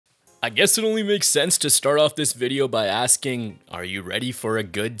I guess it only makes sense to start off this video by asking, are you ready for a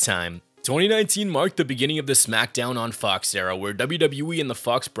good time? 2019 marked the beginning of the Smackdown on Fox era, where WWE and the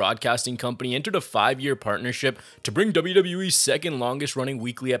Fox Broadcasting Company entered a 5-year partnership to bring WWE's second longest running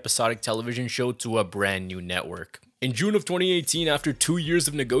weekly episodic television show to a brand new network. In June of 2018, after 2 years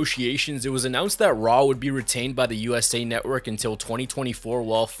of negotiations, it was announced that Raw would be retained by the USA Network until 2024,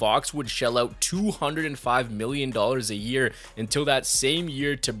 while Fox would shell out $205 million a year until that same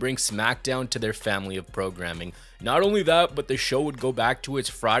year to bring SmackDown to their family of programming. Not only that, but the show would go back to its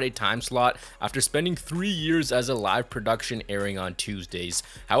Friday time slot after spending 3 years as a live production airing on Tuesdays.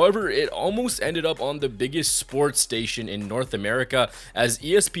 However, it almost ended up on the biggest sports station in North America, as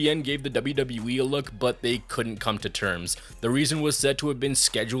ESPN gave the WWE a look, but they couldn't come to terms. The reason was said to have been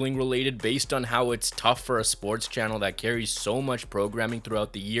scheduling related, based on how it's tough for a sports channel that carries so much programming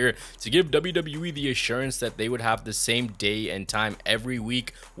throughout the year to give WWE the assurance that they would have the same day and time every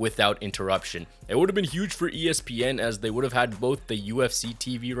week without interruption. It would have been huge for ESPN, as they would have had both the UFC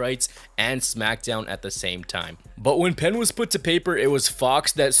TV rights and SmackDown at the same time. But when pen was put to paper, it was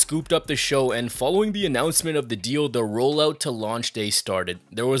Fox that scooped up the show, and following the announcement of the deal, the rollout to launch day started.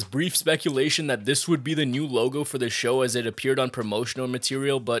 There was brief speculation that this would be the new logo for the show as it appeared on promotional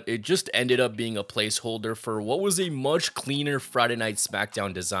material, but it just ended up being a placeholder for what was a much cleaner Friday Night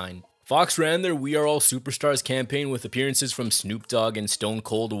SmackDown design. Fox ran their We Are All Superstars campaign with appearances from Snoop Dogg and Stone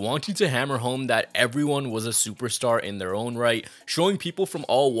Cold, wanting to hammer home that everyone was a superstar in their own right, showing people from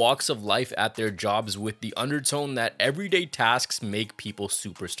all walks of life at their jobs with the undertone that everyday tasks make people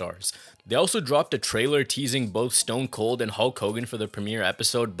superstars. They also dropped a trailer teasing both Stone Cold and Hulk Hogan for the premiere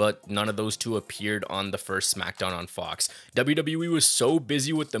episode, but none of those two appeared on the first SmackDown on Fox. WWE was so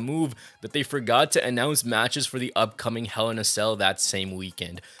busy with the move that they forgot to announce matches for the upcoming Hell in a Cell that same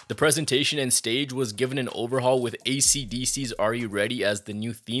weekend. The presentation and stage was given an overhaul with AC/DC's Are You Ready as the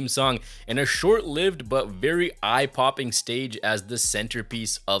new theme song, and a short-lived but very eye-popping stage as the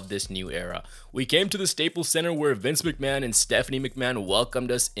centerpiece of this new era. We came to the Staples Center, where Vince McMahon and Stephanie McMahon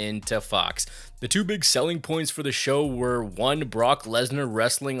welcomed us into Fox. The two big selling points for the show were, one, Brock Lesnar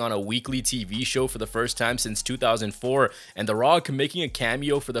wrestling on a weekly TV show for the first time since 2004, and The Rock making a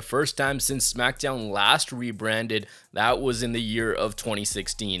cameo for the first time since SmackDown last rebranded. That was in the year of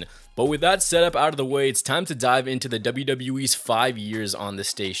 2016. But with that setup out of the way, it's time to dive into the WWE's 5 years on the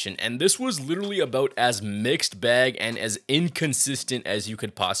station, and this was literally about as mixed bag and as inconsistent as you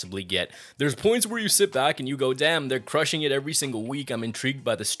could possibly get. There's points where you sit back and you go, damn, they're crushing it every single week, I'm intrigued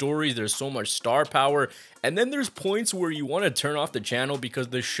by the stories, there's so much star power, and then there's points where you want to turn off the channel because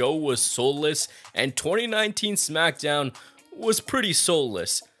the show was soulless, and 2019 SmackDown was pretty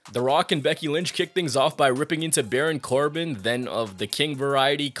soulless. The Rock and Becky Lynch kicked things off by ripping into Baron Corbin, then of the King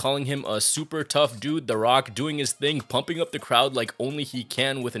variety, calling him a super tough dude. The Rock doing his thing, pumping up the crowd like only he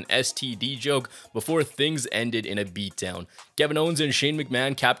can with an STD joke before things ended in a beatdown. Kevin Owens and Shane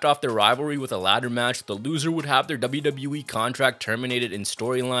McMahon capped off their rivalry with a ladder match. The loser would have their WWE contract terminated in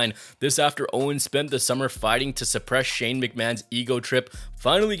storyline. This after Owens spent the summer fighting to suppress Shane McMahon's ego trip,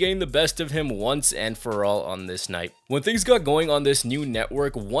 finally getting the best of him once and for all on this night. When things got going on this new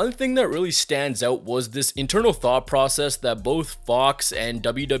network, one thing that really stands out was this internal thought process that both Fox and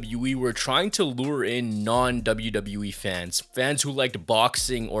WWE were trying to lure in non-WWE fans who liked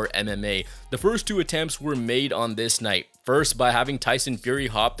boxing or MMA. The first two attempts were made on this night. First, by having Tyson Fury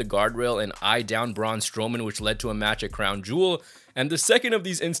hop the guardrail and eye down Braun Strowman, which led to a match at Crown Jewel. And the second of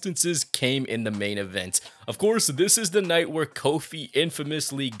these instances came in the main event. Of course, this is the night where Kofi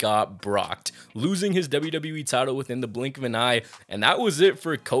infamously got brocked, losing his WWE title within the blink of an eye, and that was it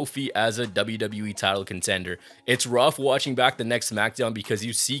for Kofi as a WWE title contender. It's rough watching back the next SmackDown because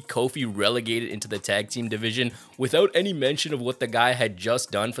you see Kofi relegated into the tag team division without any mention of what the guy had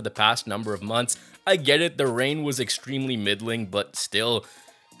just done for the past number of months. I get it, the reign was extremely middling, but still.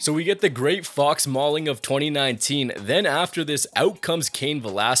 So we get the great Fox mauling of 2019. Then after this, out comes Cain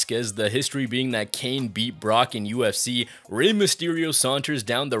Velasquez, the history being that Cain beat Brock in UFC. Rey Mysterio saunters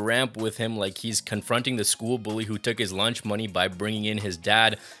down the ramp with him like he's confronting the school bully who took his lunch money by bringing in his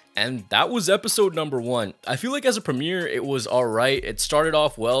dad. And that was episode number 1. I feel like as a premiere, it was alright. It started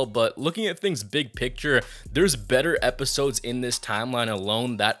off well, but looking at things big picture, there's better episodes in this timeline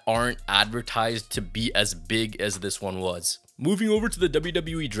alone that aren't advertised to be as big as this one was. Moving over to the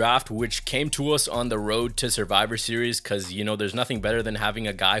WWE draft, which came to us on the road to Survivor Series, because, you know, there's nothing better than having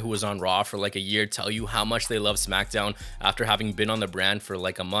a guy who was on Raw for like a year tell you how much they love SmackDown after having been on the brand for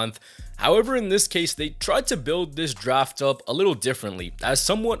like a month. However, in this case, they tried to build this draft up a little differently, as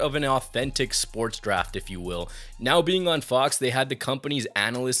somewhat of an authentic sports draft, if you will. Now being on Fox, they had the company's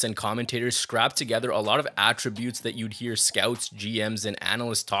analysts and commentators scrap together a lot of attributes that you'd hear scouts, GMs, and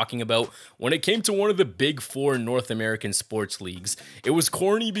analysts talking about when it came to one of the big four North American sports leagues. It was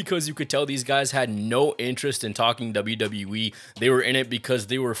corny because you could tell these guys had no interest in talking WWE. They were in it because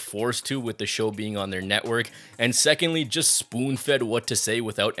they were forced to, with the show being on their network. And secondly, just spoon-fed what to say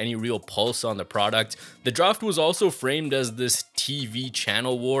without any real pulse on the product. The draft was also framed as this TV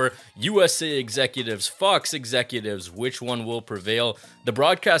channel war. USA executives, Fox executives, which one will prevail? The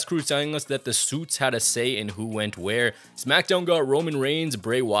broadcast crew telling us that the suits had a say in who went where. SmackDown got Roman Reigns,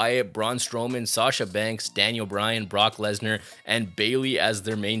 Bray Wyatt, Braun Strowman, Sasha Banks, Daniel Bryan, Brock Lesnar, and Bayley as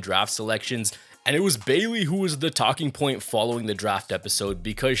their main draft selections. And it was Bayley who was the talking point following the draft episode,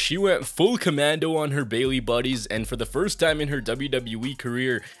 because she went full commando on her Bayley buddies and for the first time in her WWE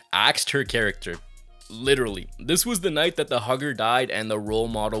career, axed her character. Literally. This was the night that the hugger died and the role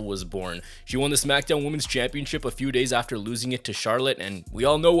model was born. She won the SmackDown Women's Championship a few days after losing it to Charlotte, and we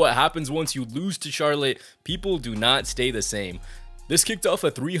all know what happens once you lose to Charlotte. People do not stay the same. This kicked off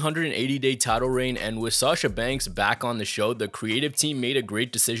a 380-day title reign, and with Sasha Banks back on the show, the creative team made a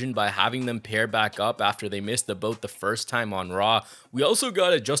great decision by having them pair back up after they missed the boat the first time on Raw. We also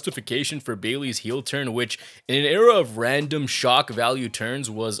got a justification for Bayley's heel turn, which in an era of random shock value turns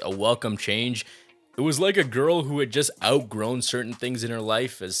was a welcome change. It was like a girl who had just outgrown certain things in her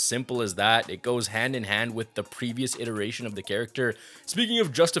life, as simple as that. It goes hand in hand with the previous iteration of the character. Speaking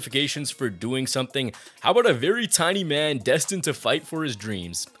of justifications for doing something, how about a very tiny man destined to fight for his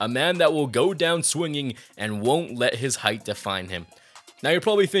dreams? A man that will go down swinging and won't let his height define him. Now you're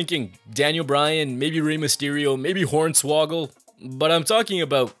probably thinking, Daniel Bryan, maybe Rey Mysterio, maybe Hornswoggle, but I'm talking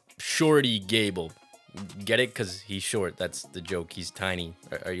about Shorty Gable. Get it? Because he's short. That's the joke. He's tiny.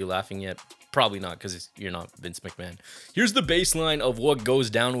 Are you laughing yet? Probably not, because you're not Vince McMahon. Here's the baseline of what goes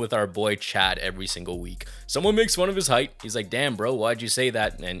down with our boy Chad every single week. Someone makes fun of his height. He's like, damn, bro, why'd you say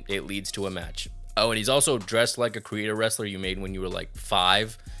that? And it leads to a match. Oh, and he's also dressed like a creator wrestler you made when you were like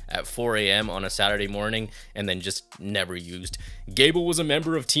 5 at 4 a.m. on a Saturday morning and then just never used. Gable was a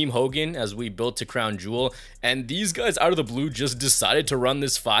member of Team Hogan as we built to Crown Jewel, and these guys out of the blue just decided to run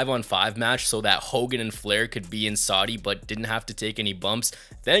this 5-on-5 match so that Hogan and Flair could be in Saudi but didn't have to take any bumps.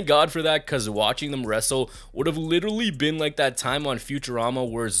 Thank God for that, because watching them wrestle would have literally been like that time on Futurama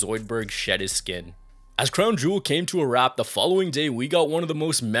where Zoidberg shed his skin. As Crown Jewel came to a wrap, the following day we got one of the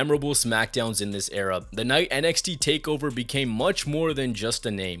most memorable SmackDowns in this era. The night NXT TakeOver became much more than just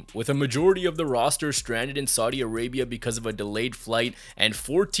a name. With a majority of the roster stranded in Saudi Arabia because of a delayed flight and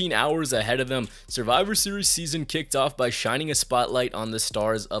 14 hours ahead of them, Survivor Series season kicked off by shining a spotlight on the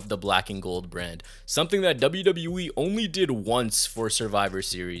stars of the Black and Gold brand, something that WWE only did once for Survivor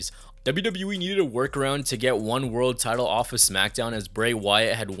Series. WWE needed a workaround to get one world title off of SmackDown, as Bray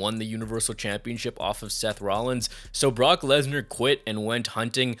Wyatt had won the Universal Championship off of Seth Rollins, so Brock Lesnar quit and went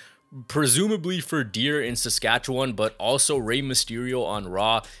hunting, presumably for deer in Saskatchewan, but also Rey Mysterio on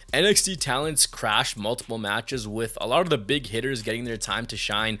Raw. NXT talents crashed multiple matches, with a lot of the big hitters getting their time to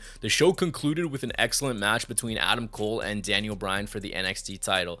shine. The show concluded with an excellent match between Adam Cole and Daniel Bryan for the NXT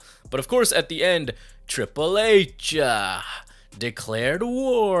title. But of course, at the end, Triple H declared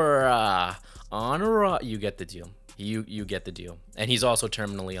war on Raw. You get the deal. You get the deal. And he's also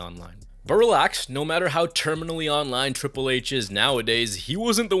terminally online. But relax, no matter how terminally online Triple H is nowadays, he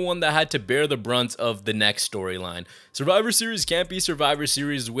wasn't the one that had to bear the brunt of the next storyline. Survivor Series can't be Survivor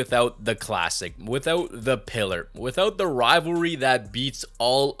Series without the classic, without the pillar, without the rivalry that beats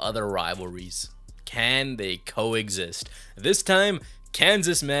all other rivalries. Can they coexist? This time,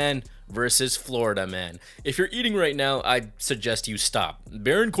 Kansas man versus Florida man. If you're eating right now, I'd suggest you stop.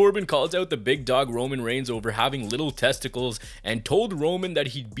 Baron Corbin calls out the big dog Roman Reigns over having little testicles and told Roman that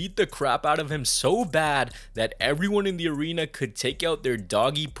he'd beat the crap out of him so bad that everyone in the arena could take out their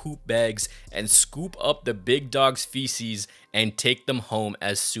doggy poop bags and scoop up the big dog's feces and take them home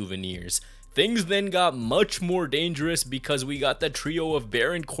as souvenirs. Things then got much more dangerous because we got the trio of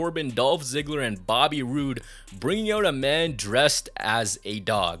Baron Corbin, Dolph Ziggler, and Bobby Roode bringing out a man dressed as a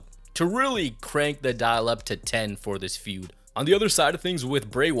dog to really crank the dial up to 10 for this feud. On the other side of things,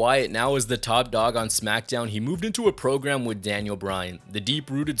 with Bray Wyatt now as the top dog on SmackDown, he moved into a program with Daniel Bryan. The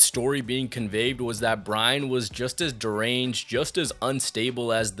deep-rooted story being conveyed was that Bryan was just as deranged, just as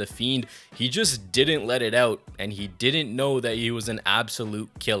unstable as The Fiend. He just didn't let it out, and he didn't know that he was an absolute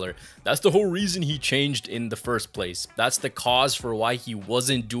killer. That's the whole reason he changed in the first place. That's the cause for why he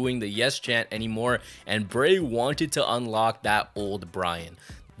wasn't doing the yes chant anymore, and Bray wanted to unlock that old Bryan.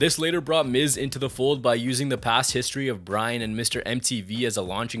 This later brought Miz into the fold by using the past history of Bryan and Mr. MTV as a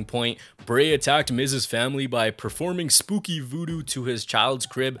launching point. Bray attacked Miz's family by performing spooky voodoo to his child's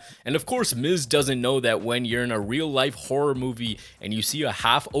crib, and of course Miz doesn't know that when you're in a real-life horror movie and you see a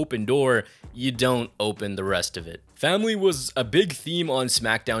half-open door, you don't open the rest of it. Family was a big theme on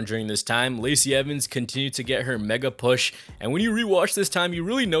SmackDown during this time. Lacey Evans continued to get her mega push, and when you rewatch this time, you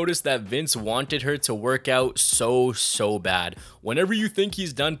really notice that Vince wanted her to work out so bad. Whenever you think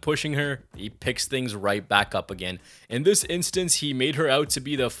he's done pushing her, he picks things right back up again. In this instance, he made her out to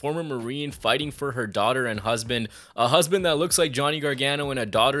be the former Marine fighting for her daughter and husband, a husband that looks like Johnny Gargano and a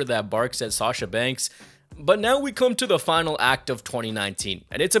daughter that barks at Sasha Banks. But now we come to the final act of 2019,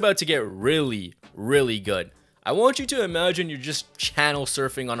 and it's about to get really good. I want you to imagine you're just channel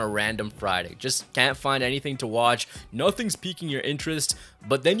surfing on a random Friday, just can't find anything to watch, nothing's piquing your interest,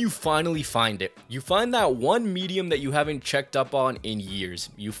 but then you finally find it. You find that one medium that you haven't checked up on in years.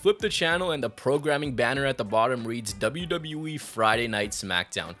 You flip the channel and the programming banner at the bottom reads WWE Friday Night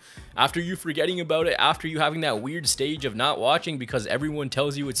SmackDown. After you forgetting about it, after you having that weird stage of not watching because everyone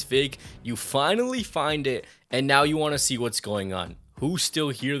tells you it's fake, you finally find it, and now you want to see what's going on. Who's still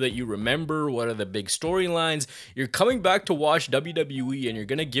here that you remember? What are the big storylines? You're coming back to watch WWE and you're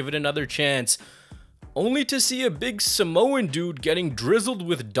gonna give it another chance, only to see a big Samoan dude getting drizzled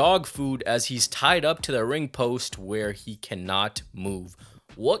with dog food as he's tied up to the ring post where he cannot move.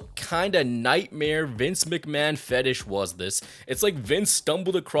 What kind of nightmare Vince McMahon fetish was this? It's like Vince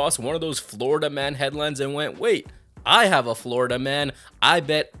stumbled across one of those Florida Man headlines and went, wait, I have a Florida Man, I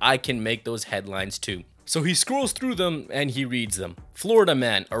bet I can make those headlines too. So he scrolls through them and he reads them. Florida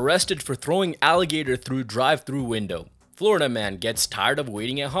man arrested for throwing alligator through drive-through window. Florida man gets tired of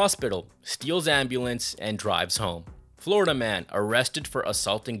waiting at hospital, steals ambulance and drives home. Florida man arrested for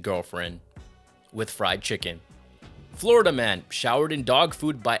assaulting girlfriend with fried chicken. Florida man showered in dog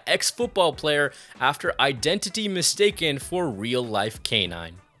food by ex-football player after identity mistaken for real-life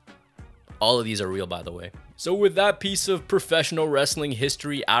canine. All of these are real, by the way. So with that piece of professional wrestling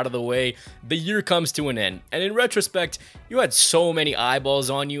history out of the way, the year comes to an end. And in retrospect, you had so many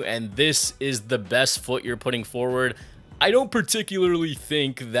eyeballs on you, and this is the best foot you're putting forward. I don't particularly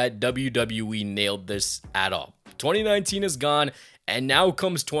think that WWE nailed this at all. 2019 is gone, and now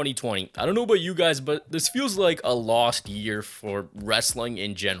comes 2020. I don't know about you guys, but this feels like a lost year for wrestling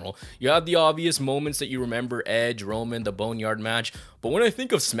in general. You have the obvious moments that you remember, Edge, Roman, the Boneyard match, but when I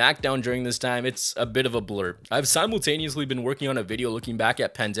think of SmackDown during this time, it's a bit of a blur. I've simultaneously been working on a video looking back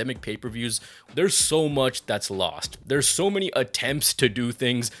at pandemic pay-per-views. There's so much that's lost. There's so many attempts to do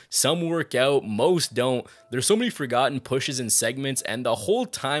things. Some work out, most don't. There's so many forgotten pushes and segments, and the whole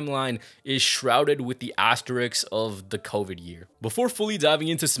timeline is shrouded with the asterisks of the COVID year. Before fully diving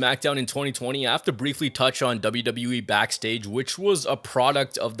into SmackDown in 2020, I have to briefly touch on WWE Backstage, which was a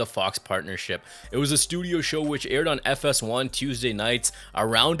product of the Fox partnership. It was a studio show which aired on FS1 Tuesday nights, a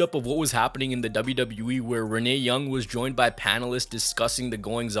roundup of what was happening in the WWE, where Renee Young was joined by panelists discussing the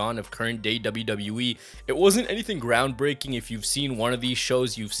goings-on of current day WWE. It wasn't anything groundbreaking. If you've seen one of these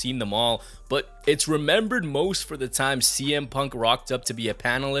shows, you've seen them all, but it's remembered most for the time CM Punk rocked up to be a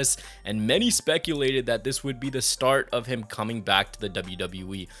panelist, and many speculated that this would be the start of him coming back to the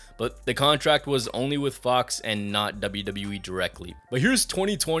WWE. But the contract was only with Fox and not WWE directly. But here's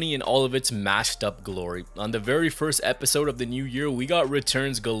 2020 in all of its mashed up glory. On the very first episode of the new year, we got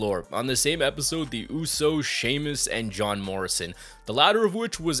returns galore. On the same episode, the Usos, Sheamus, and John Morrison. The latter of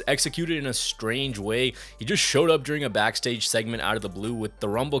which was executed in a strange way. He just showed up during a backstage segment out of the blue, with the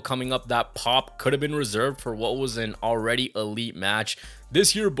Rumble coming up. That pop could have been reserved for what was an already elite match.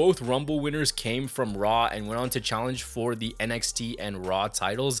 This year, both Rumble winners came from Raw and went on to challenge for the NXT and Raw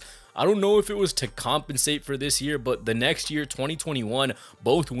titles. I don't know if it was to compensate for this year, but the next year, 2021,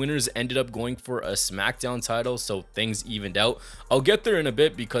 both winners ended up going for a SmackDown title, so things evened out. I'll get there in a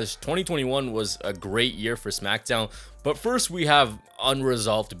bit because 2021 was a great year for SmackDown, but first we have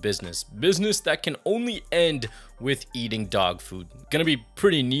unresolved business. Business that can only end with eating dog food. Gonna be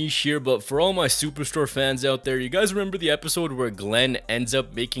pretty niche here, but for all my Superstore fans out there, you guys remember the episode where Glenn ends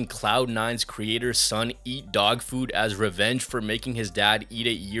up making Cloud9's creator's son eat dog food as revenge for making his dad eat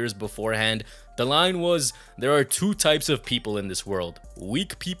it years beforehand? The line was, there are two types of people in this world: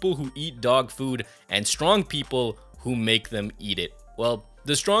 weak people who eat dog food and strong people who make them eat it. Well,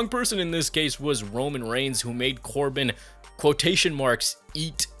 the strong person in this case was Roman Reigns, who made Corbin, quotation marks,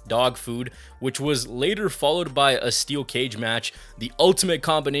 eat dog food, which was later followed by a steel cage match, the ultimate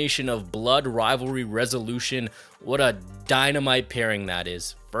combination of blood, rivalry, resolution. What a dynamite pairing that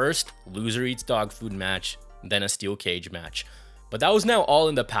is. First, loser eats dog food match, then a steel cage match. But that was now all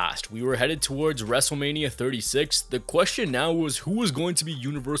in the past. We were headed towards WrestleMania 36. The question now was who was going to be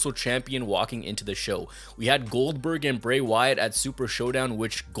Universal Champion walking into the show. We had Goldberg and Bray Wyatt at Super Showdown,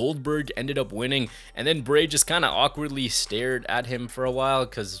 which Goldberg ended up winning, and then Bray just kind of awkwardly stared at him for a while,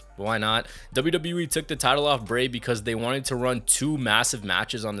 because why not? WWE took the title off Bray because they wanted to run two massive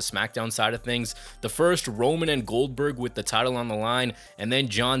matches on the SmackDown side of things. The first, Roman and Goldberg with the title on the line, and then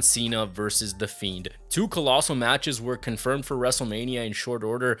John Cena versus The Fiend. Two colossal matches were confirmed for WrestleMania in short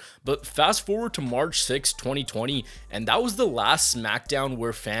order, but fast forward to March 6, 2020, and that was the last SmackDown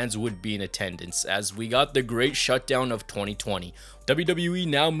where fans would be in attendance, as we got the great shutdown of 2020. WWE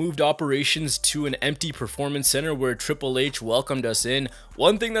now moved operations to an empty performance center where Triple H welcomed us in.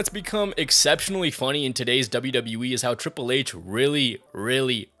 One thing that's become exceptionally funny in today's WWE is how Triple H really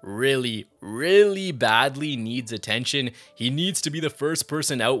badly needs attention. He needs to be the first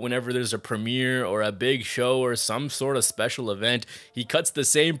person out whenever there's a premiere or a big show or some sort of special event. He cuts the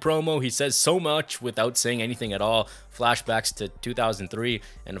same promo, he says so much without saying anything at all. Flashbacks to 2003,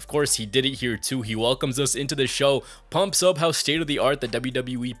 and of course he did it here too. He welcomes us into the show, pumps up how state-of-the-art the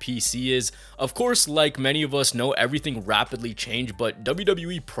WWE PC is. Of course, like many of us know, everything rapidly changed, but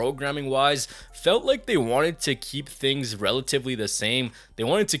WWE programming wise felt like they wanted to keep things relatively the same. They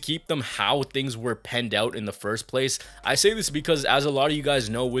wanted to keep them how things were penned out in the first place. I say this because, as a lot of you guys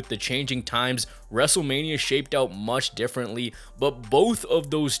know, with the changing times, WrestleMania shaped out much differently, but both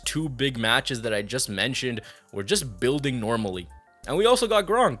of those two big matches that I just mentioned were just building normally. And we also got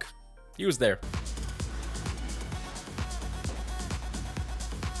Gronk. He was there.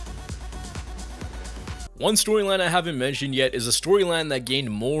 One storyline I haven't mentioned yet is a storyline that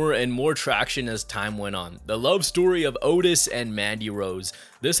gained more and more traction as time went on. The love story of Otis and Mandy Rose.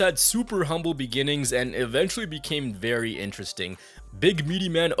 This had super humble beginnings and eventually became very interesting. Big meaty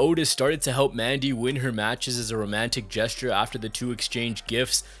man Otis started to help Mandy win her matches as a romantic gesture after the two exchanged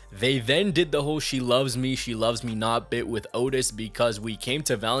gifts. They then did the whole she loves me not bit with Otis because we came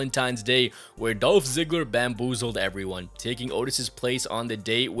to Valentine's Day where Dolph Ziggler bamboozled everyone, taking Otis's place on the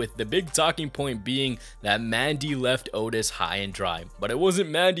date, with the big talking point being that Mandy left Otis high and dry. But it wasn't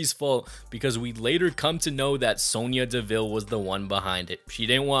Mandy's fault because we'd later come to know that Sonya Deville was the one behind it. She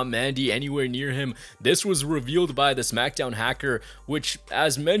didn't want Mandy anywhere near him. This was revealed by the SmackDown hacker, which,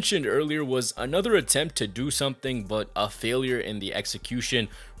 as mentioned earlier, was another attempt to do something but a failure in the execution.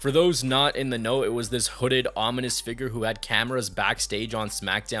 For those not in the know, it was this hooded, ominous figure who had cameras backstage on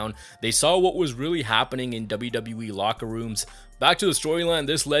SmackDown. They saw what was really happening in WWE locker rooms. Back to the storyline,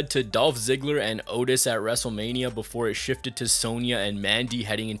 this led to Dolph Ziggler and Otis at WrestleMania before it shifted to Sonya and Mandy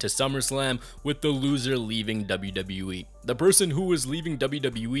heading into SummerSlam, with the loser leaving WWE. The person who was leaving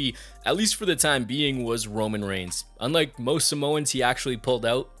WWE, at least for the time being, was Roman Reigns. Unlike most Samoans, he actually pulled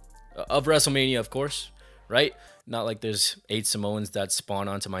out of WrestleMania, of course, right? Not like there's 8 Samoans that spawn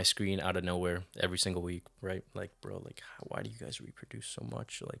onto my screen out of nowhere every single week, right? Like, bro, like, why do you guys reproduce so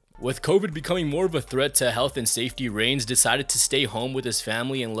much? Like, with COVID becoming more of a threat to health and safety, Reigns decided to stay home with his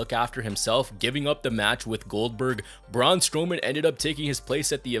family and look after himself, giving up the match with Goldberg. Braun Strowman ended up taking his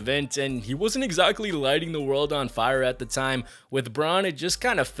place at the event, and he wasn't exactly lighting the world on fire at the time. With Braun, it just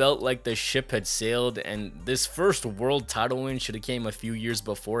kind of felt like the ship had sailed, and this first world title win should have came a few years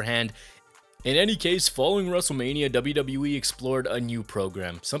beforehand. In any case, following WrestleMania, WWE explored a new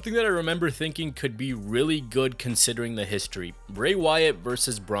program, something that I remember thinking could be really good considering the history. Bray Wyatt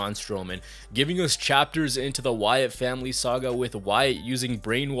versus Braun Strowman, giving us chapters into the Wyatt family saga, with Wyatt using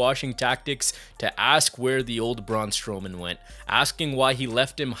brainwashing tactics to ask where the old Braun Strowman went, asking why he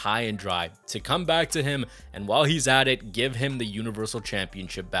left him high and dry, to come back to him, and while he's at it, give him the Universal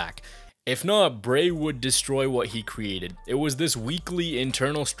Championship back. If not, Bray would destroy what he created. It was this weekly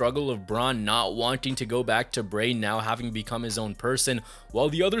internal struggle of Braun not wanting to go back to Bray now having become his own person, while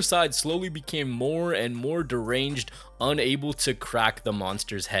the other side slowly became more and more deranged, unable to crack the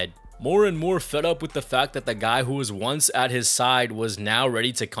monster's head. More and more fed up with the fact that the guy who was once at his side was now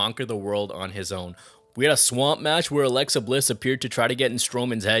ready to conquer the world on his own. We had a swamp match where Alexa Bliss appeared to try to get in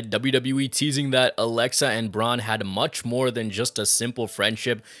Strowman's head, WWE teasing that Alexa and Braun had much more than just a simple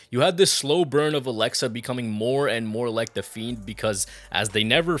friendship. You had this slow burn of Alexa becoming more and more like The Fiend because, as they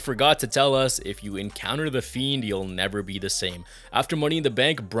never forgot to tell us, if you encounter The Fiend, you'll never be the same. After Money in the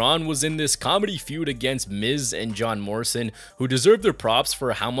Bank, Braun was in this comedy feud against Miz and John Morrison, who deserved their props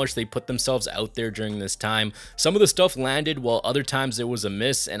for how much they put themselves out there during this time. Some of the stuff landed while other times it was a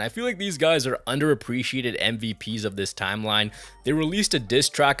miss, and I feel like these guys are underappreciated underappreciated MVPs of this timeline. They released a diss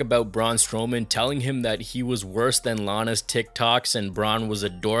track about Braun Strowman, telling him that he was worse than Lana's TikToks and Braun was a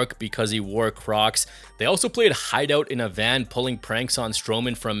dork because he wore Crocs. They also played Hideout in a van, pulling pranks on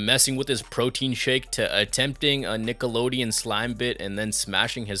Strowman, from messing with his protein shake to attempting a Nickelodeon slime bit and then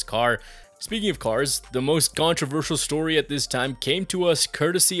smashing his car. Speaking of cars, the most controversial story at this time came to us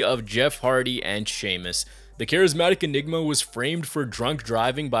courtesy of Jeff Hardy and Sheamus. The charismatic enigma was framed for drunk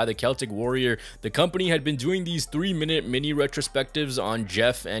driving by the Celtic Warrior. The company had been doing these 3-minute mini retrospectives on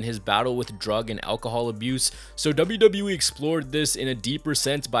Jeff and his battle with drug and alcohol abuse, so WWE explored this in a deeper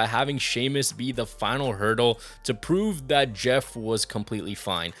sense by having Sheamus be the final hurdle to prove that Jeff was completely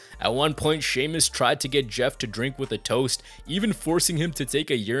fine. At one point, Sheamus tried to get Jeff to drink with a toast, even forcing him to take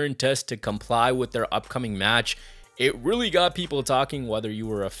a urine test to comply with their upcoming match. It really got people talking, whether you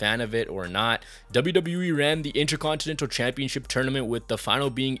were a fan of it or not. WWE ran the Intercontinental Championship tournament, with the final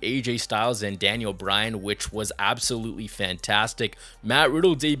being AJ Styles and Daniel Bryan, which was absolutely fantastic. Matt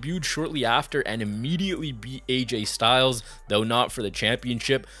Riddle debuted shortly after and immediately beat AJ Styles, though not for the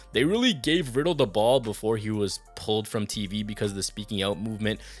championship. They really gave Riddle the ball before he was pulled from TV because of the speaking out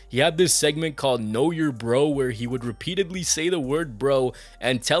movement. He had this segment called Know Your Bro, where he would repeatedly say the word bro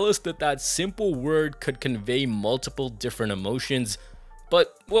and tell us that that simple word could convey multiple different emotions.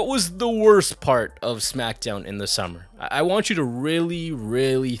 But what was the worst part of SmackDown in the summer? I want you to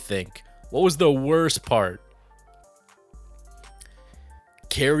really think. What was the worst part?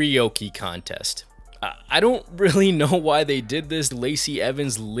 Karaoke contest. I don't really know why they did this. Lacey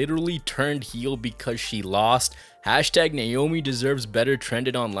Evans literally turned heel because she lost. Hashtag Naomi deserves better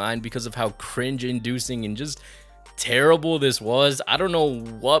trended online because of how cringe-inducing and just terrible this was. I don't know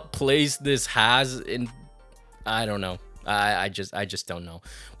what place this has in... I don't know. I just don't know.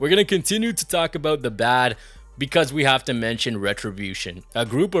 We're going to continue to talk about the bad because we have to mention Retribution, a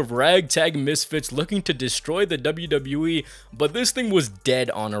group of ragtag misfits looking to destroy the WWE, but this thing was dead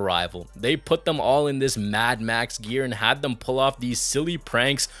on arrival. They put them all in this Mad Max gear and had them pull off these silly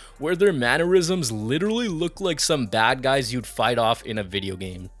pranks where their mannerisms literally look like some bad guys you'd fight off in a video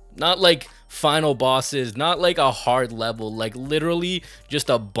game. Not like final bosses, not like a hard level, like literally just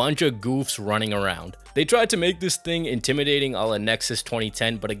a bunch of goofs running around. They tried to make this thing intimidating a la Nexus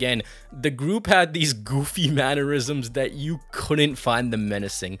 2010, but again, the group had these goofy mannerisms that you couldn't find them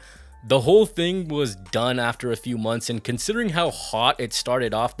menacing. The whole thing was done after a few months, and considering how hot it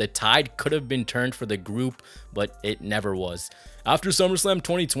started off, the tide could have been turned for the group, but it never was. After SummerSlam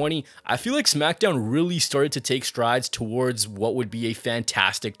 2020, I feel like SmackDown really started to take strides towards what would be a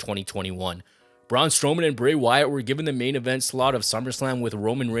fantastic 2021. Braun Strowman and Bray Wyatt were given the main event slot of SummerSlam, with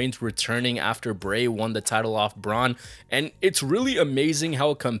Roman Reigns returning after Bray won the title off Braun, and it's really amazing how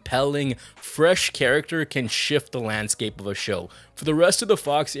a compelling, fresh character can shift the landscape of a show. For the rest of the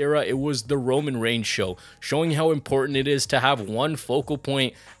Fox era, it was the Roman Reigns show, showing how important it is to have one focal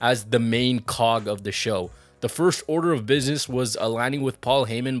point as the main cog of the show. The first order of business was aligning with Paul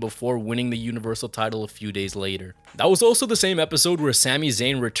Heyman before winning the Universal title a few days later. That was also the same episode where Sami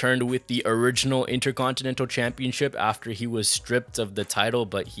Zayn returned with the original Intercontinental Championship after he was stripped of the title,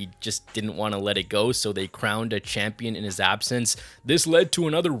 but he just didn't want to let it go, so they crowned a champion in his absence. This led to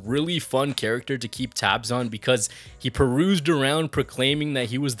another really fun character to keep tabs on because he perused around proclaiming that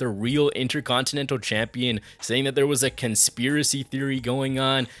he was the real Intercontinental Champion, saying that there was a conspiracy theory going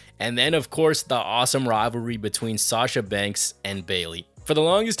on, and then of course the awesome rivalry between Sasha Banks and Bayley. For the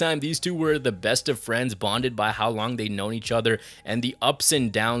longest time, these two were the best of friends, bonded by how long they'd known each other and the ups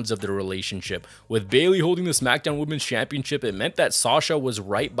and downs of their relationship. With Bayley holding the SmackDown Women's Championship, it meant that Sasha was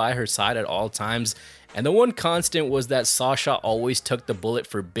right by her side at all times, and the one constant was that Sasha always took the bullet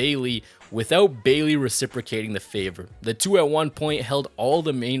for Bayley without Bayley reciprocating the favor. The two at one point held all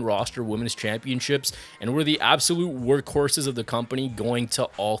the main roster women's championships and were the absolute workhorses of the company, going to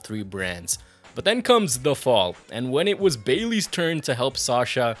all three brands. But then comes the fall, and when it was Bayley's turn to help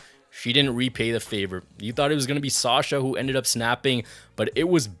Sasha, she didn't repay the favor. You thought it was going to be Sasha who ended up snapping, but it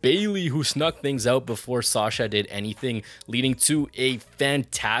was Bayley who snuck things out before Sasha did anything, leading to a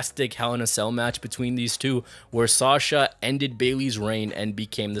fantastic Hell in a Cell match between these two, where Sasha ended Bayley's reign and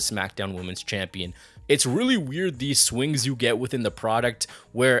became the SmackDown Women's Champion. It's really weird, these swings you get within the product,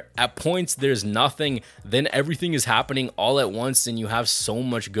 where at points there's nothing, then everything is happening all at once and you have so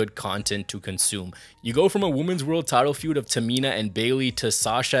much good content to consume. You go from a women's world title feud of Tamina and Bayley to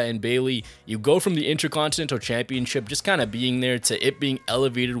Sasha and Bayley. You go from the Intercontinental Championship just kind of being there to it being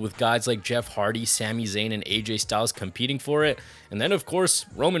elevated with guys like Jeff Hardy, Sami Zayn, and AJ Styles competing for it. And then of course,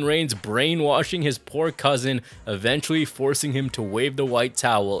 Roman Reigns brainwashing his poor cousin, eventually forcing him to wave the white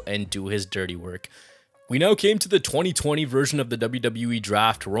towel and do his dirty work. We now came to the 2020 version of the WWE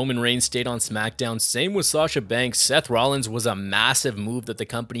Draft. Roman Reigns stayed on SmackDown, same with Sasha Banks. Seth Rollins was a massive move that the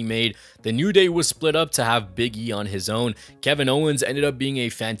company made. The New Day was split up to have Big E on his own. Kevin Owens ended up being a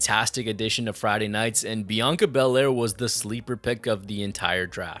fantastic addition to Friday nights, and Bianca Belair was the sleeper pick of the entire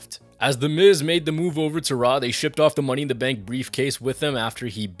draft. As The Miz made the move over to Raw, they shipped off the Money in the Bank briefcase with him after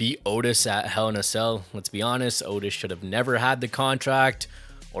he beat Otis at Hell in a Cell. Let's be honest, Otis should have never had the contract.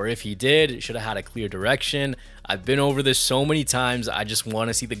 Or if he did, it should have had a clear direction. I've been over this so many times. I just want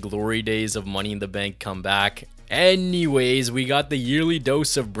to see the glory days of Money in the Bank come back. Anyways, we got the yearly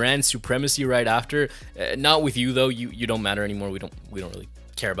dose of brand supremacy right after. Not with you though. You don't matter anymore. We don't really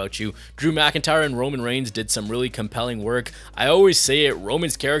care about you. Drew McIntyre and Roman Reigns did some really compelling work. I always say it,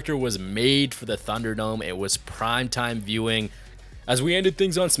 Roman's character was made for the Thunderdome. It was primetime viewing. As we ended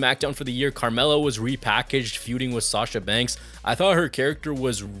things on SmackDown for the year, Carmella was repackaged, feuding with Sasha Banks. I thought her character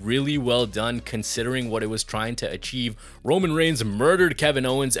was really well done considering what it was trying to achieve. Roman Reigns murdered Kevin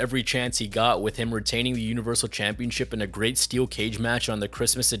Owens every chance he got, with him retaining the Universal Championship in a great steel cage match on the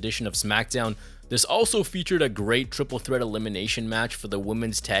Christmas edition of SmackDown. This also featured a great triple threat elimination match for the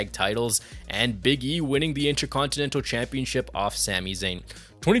women's tag titles, and Big E winning the Intercontinental Championship off Sami Zayn.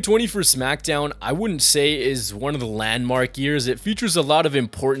 2020 for SmackDown, I wouldn't say is one of the landmark years. It features a lot of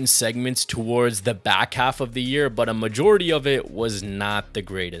important segments towards the back half of the year, but a majority of it was not the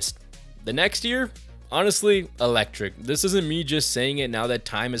greatest. The next year, honestly, electric. This isn't me just saying it now that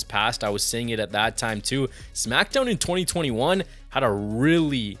time has passed. I was saying it at that time too. SmackDown in 2021 had a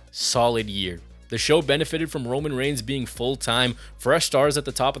really solid year. The show benefited from Roman Reigns being full-time, fresh stars at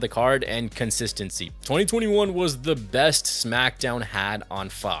the top of the card, and consistency. 2021 was the best SmackDown had on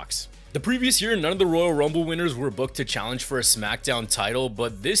Fox. The previous year, none of the Royal Rumble winners were booked to challenge for a SmackDown title,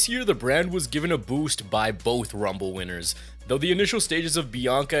 but this year the brand was given a boost by both Rumble winners. Though the initial stages of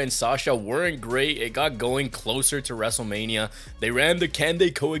Bianca and Sasha weren't great, it got going closer to WrestleMania. They ran the Can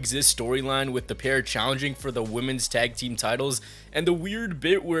They Coexist storyline with the pair challenging for the women's tag team titles, and the weird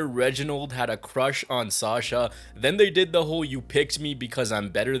bit where Reginald had a crush on Sasha. Then they did the whole "you picked me because I'm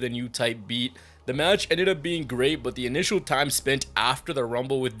better than you" type beat. The match ended up being great, but the initial time spent after the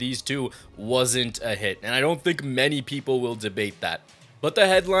Rumble with these two wasn't a hit, and I don't think many people will debate that. But the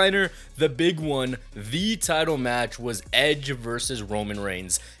headliner, the big one, the title match was Edge versus Roman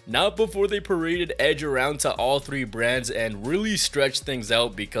Reigns. Not before they paraded Edge around to all three brands and really stretched things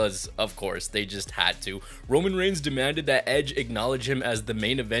out because, of course, they just had to. Roman Reigns demanded that Edge acknowledge him as the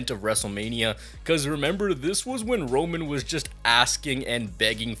main event of WrestleMania, because remember, this was when Roman was just asking and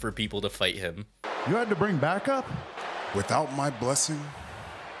begging for people to fight him. You had to bring backup? Without my blessing,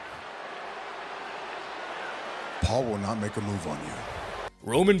 Paul will not make a move on you.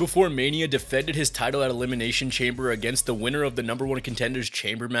 Roman before Mania defended his title at Elimination Chamber against the winner of the #1 Contenders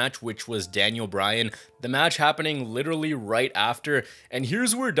Chamber match, which was Daniel Bryan. The match happening literally right after, and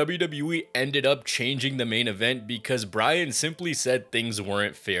here's where WWE ended up changing the main event because Bryan simply said things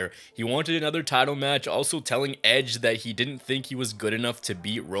weren't fair. He wanted another title match, also telling Edge that he didn't think he was good enough to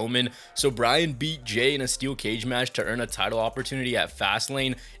beat Roman, so Bryan beat Jay in a steel cage match to earn a title opportunity at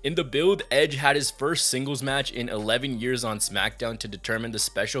Fastlane. In the build, Edge had his first singles match in 11 years on SmackDown to determine the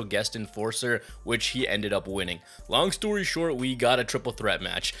special guest enforcer, which he ended up winning. Long story short, we got a triple threat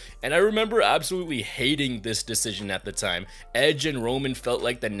match, and I remember absolutely hating this decision at the time. Edge and Roman felt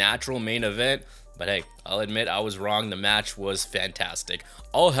like the natural main event, but hey, I'll admit I was wrong. The match was fantastic.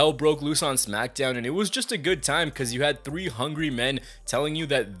 All hell broke loose on SmackDown, and it was just a good time because you had three hungry men telling you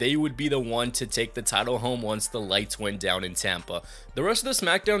that they would be the one to take the title home once the lights went down in Tampa. The rest of the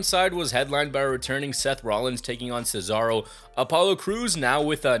SmackDown side was headlined by returning Seth Rollins taking on Cesaro. Apollo Crews, now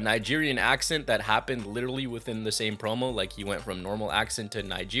with a Nigerian accent that happened literally within the same promo, like he went from normal accent to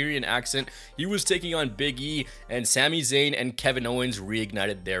Nigerian accent. He was taking on Big E, and Sami Zayn and Kevin Owens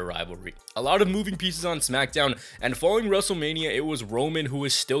reignited their rivalry. A lot of moving pieces on SmackDown, and following WrestleMania, it was Roman who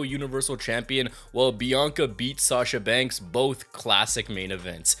was still Universal Champion, while Bianca beat Sasha Banks, both classic main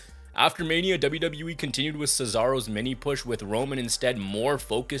events. After Mania, WWE continued with Cesaro's mini push, with Roman instead more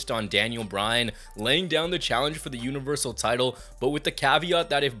focused on Daniel Bryan, laying down the challenge for the Universal title, but with the caveat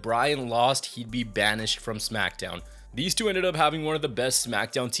that if Bryan lost, he'd be banished from SmackDown. These two ended up having one of the best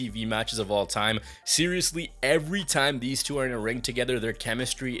SmackDown TV matches of all time. Seriously, every time these two are in a ring together, their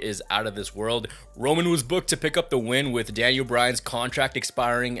chemistry is out of this world. Roman was booked to pick up the win, with Daniel Bryan's contract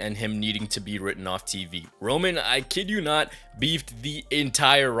expiring and him needing to be written off TV. Roman, I kid you not, beefed the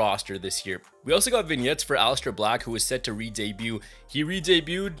entire roster this year. We also got vignettes for Aleister Black, who was set to re-debut. He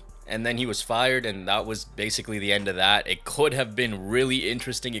re-debuted, and then he was fired, and that was basically the end of that. It could have been really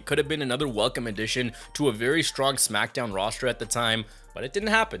interesting. It could have been another welcome addition to a very strong SmackDown roster at the time, but it didn't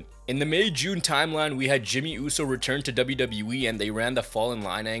happen. In the May-June timeline, we had Jimmy Uso return to WWE and they ran the fall in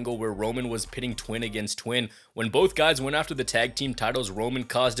line angle where Roman was pitting twin against twin. When both guys went after the tag team titles, Roman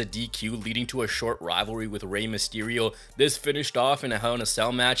caused a DQ leading to a short rivalry with Rey Mysterio. This finished off in a Hell in a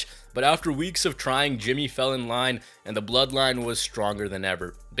Cell match, but after weeks of trying, Jimmy fell in line and the bloodline was stronger than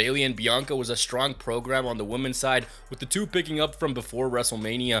ever. Bayley and Bianca was a strong program on the women's side, with the two picking up from before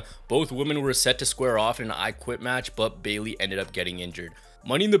WrestleMania. Both women were set to square off in an I Quit match, but Bayley ended up getting injured.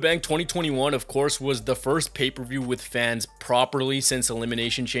 Money in the Bank 2021, of course, was the first pay-per-view with fans properly since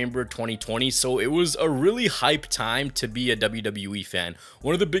Elimination Chamber 2020, so it was a really hype time to be a WWE fan.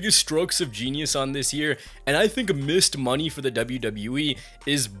 One of the biggest strokes of genius on this year, and I think missed money for the WWE,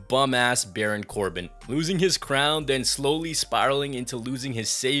 is bum-ass Baron Corbin. Losing his crown, then slowly spiraling into losing his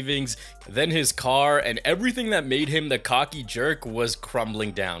savings, then his car, and everything that made him the cocky jerk was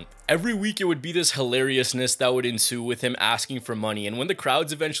crumbling down. Every week it would be this hilariousness that would ensue with him asking for money, and when the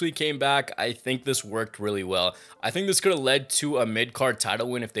crowds eventually came back, I think this worked really well. I think this could have led to a mid-card title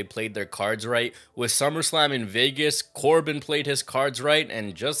win if they played their cards right. With SummerSlam in Vegas, Corbin played his cards right,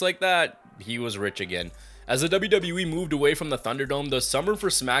 and just like that, he was rich again. As the WWE moved away from the Thunderdome, the summer for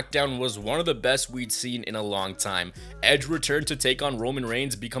SmackDown was one of the best we'd seen in a long time. Edge returned to take on Roman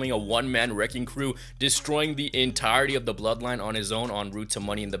Reigns, becoming a one-man wrecking crew, destroying the entirety of the bloodline on his own en route to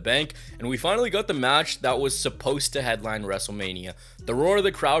Money in the Bank, and we finally got the match that was supposed to headline WrestleMania. The roar of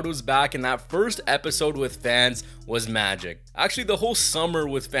the crowd was back, and that first episode with fans was magic. Actually, the whole summer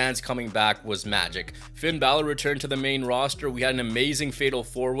with fans coming back was magic. Finn Balor returned to the main roster, we had an amazing fatal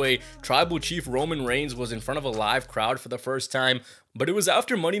 4-way, Tribal Chief Roman Reigns was in front of a live crowd for the first time, but it was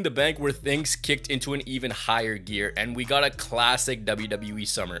after Money in the Bank where things kicked into an even higher gear, and we got a classic WWE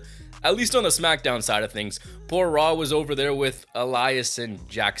summer. At least on the SmackDown side of things. Poor Raw was over there with Elias and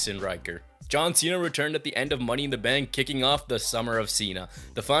Jackson Riker. John Cena returned at the end of Money in the Bank, kicking off the summer of Cena.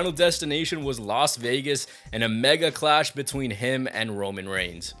 The final destination was Las Vegas and a mega clash between him and Roman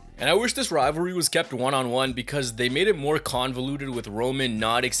Reigns. And I wish this rivalry was kept one-on-one because they made it more convoluted with Roman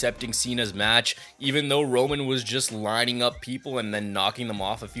not accepting Cena's match. Even though Roman was just lining up people and then knocking them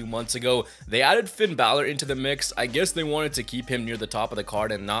off a few months ago, they added Finn Balor into the mix. I guess they wanted to keep him near the top of the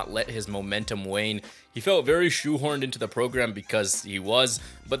card and not let his momentum wane. He felt very shoehorned into the program because he was,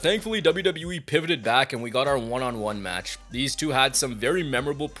 but thankfully WWE pivoted back and we got our one-on-one match. These two had some very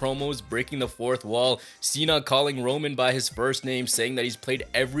memorable promos, breaking the fourth wall, Cena calling Roman by his first name, saying that he's played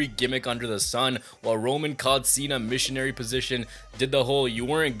every gimmick under the sun, while Roman called Cena missionary position, did the whole "you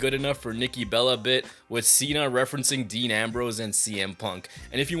weren't good enough for Nikki Bella" bit, with Cena referencing Dean Ambrose and CM Punk.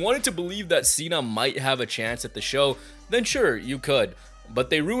 And if you wanted to believe that Cena might have a chance at the show, then sure, you could. But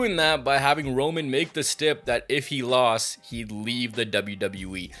they ruined that by having Roman make the stip that if he lost, he'd leave the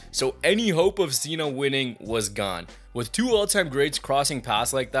WWE. So any hope of Cena winning was gone. With two all-time greats crossing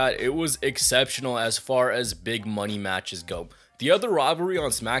paths like that, it was exceptional as far as big money matches go. The other rivalry on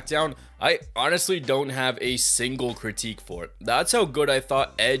SmackDown, I honestly don't have a single critique for it. That's how good I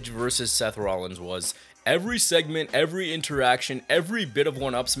thought Edge versus Seth Rollins was. Every segment, every interaction, every bit of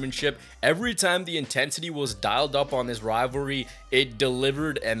one-upsmanship, every time the intensity was dialed up on this rivalry, it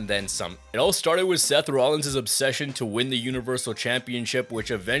delivered and then some. It all started with Seth Rollins' obsession to win the Universal Championship, which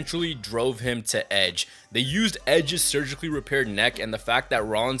eventually drove him to Edge. They used Edge's surgically repaired neck and the fact that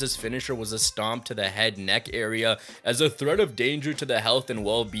Rollins' finisher was a stomp to the head neck area as a threat of danger to the health and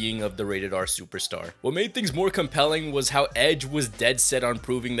well-being of the rated R superstar. What made things more compelling was how Edge was dead set on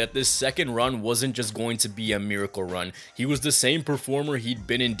proving that this second run wasn't just going to be a miracle run. He was the same performer he'd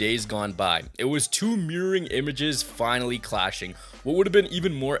been in days gone by. It was two mirroring images finally clashing. What would have been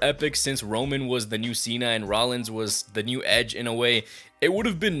even more epic, since Roman was the new Cena and Rollins was the new Edge in a way, it would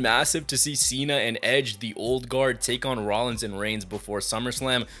have been massive to see Cena and Edge, the old guard, take on Rollins and Reigns before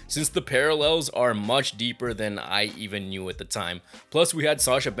SummerSlam, since the parallels are much deeper than I even knew at the time. Plus, we had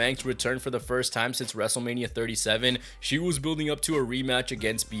Sasha Banks return for the first time since WrestleMania 37. She was building up to a rematch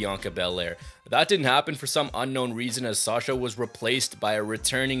against Bianca Belair. That didn't happen for some unknown reason, as Sasha was replaced by a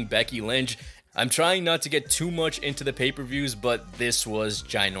returning Becky Lynch. I'm trying not to get too much into the pay-per-views, but this was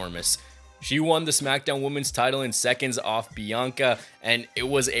ginormous. She won the SmackDown Women's title in seconds off Bianca, and it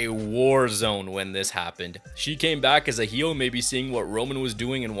was a war zone when this happened. She came back as a heel, maybe seeing what Roman was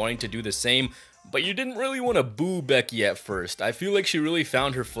doing and wanting to do the same, but you didn't really want to boo Becky at first. I feel like she really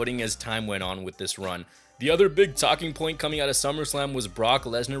found her footing as time went on with this run. The other big talking point coming out of SummerSlam was Brock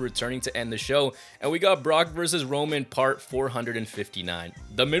Lesnar returning to end the show, and we got Brock vs. Roman part 459.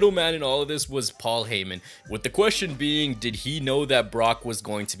 The middleman in all of this was Paul Heyman, with the question being, did he know that Brock was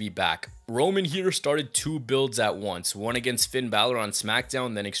going to be back? Roman here started two builds at once, one against Finn Balor on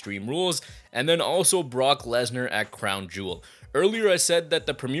SmackDown, then Extreme Rules, and then also Brock Lesnar at Crown Jewel. Earlier I said that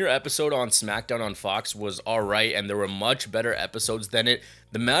the premiere episode on Smackdown on Fox was alright and there were much better episodes than it.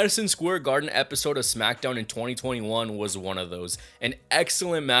 The Madison Square Garden episode of Smackdown in 2021 was one of those. An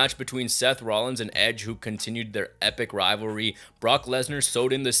excellent match between Seth Rollins and Edge, who continued their epic rivalry. Brock Lesnar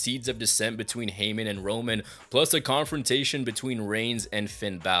sowed in the seeds of dissent between Heyman and Roman, plus a confrontation between Reigns and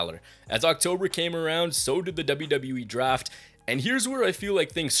Finn Balor. As October came around, so did the WWE draft. And here's where I feel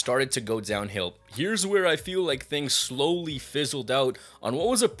like things started to go downhill. Here's where I feel like things slowly fizzled out on what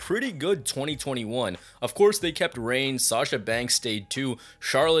was a pretty good 2021. Of course, they kept Reigns, Sasha Banks stayed too,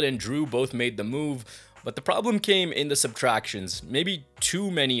 Charlotte and Drew both made the move, but the problem came in the subtractions. Maybe too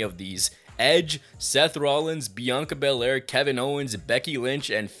many of these. Edge, Seth Rollins, Bianca Belair, Kevin Owens, Becky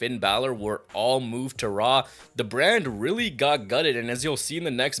Lynch, and Finn Balor were all moved to Raw. The brand really got gutted, and as you'll see in the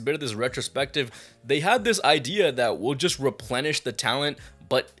next bit of this retrospective, they had this idea that we'll just replenish the talent,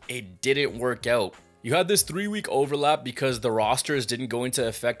 but it didn't work out. You had this 3-week overlap because the rosters didn't go into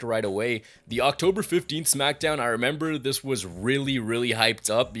effect right away. The October 15th SmackDown, I remember this was really hyped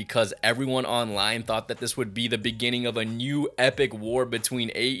up because everyone online thought that this would be the beginning of a new epic war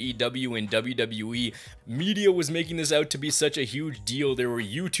between AEW and WWE. Media was making this out to be such a huge deal. There were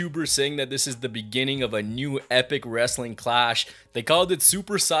YouTubers saying that this is the beginning of a new epic wrestling clash. They called it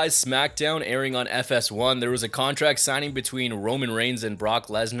Supersized SmackDown, airing on FS1. There was a contract signing between Roman Reigns and Brock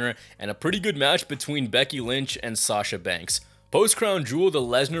Lesnar, and a pretty good match between Becky Lynch and Sasha Banks. Post-Crown Jewel, the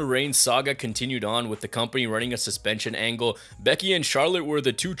Lesnar-Reigns saga continued on with the company running a suspension angle. Becky and Charlotte were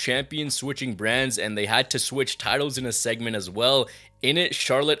the two champions switching brands, and they had to switch titles in a segment as well. In it,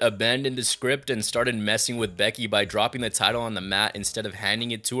 Charlotte abandoned the script and started messing with Becky by dropping the title on the mat instead of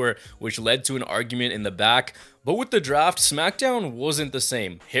handing it to her, which led to an argument in the back. But with the draft, SmackDown wasn't the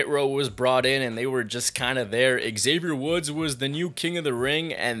same. Hit Row was brought in and they were just kind of there. Xavier Woods was the new king of the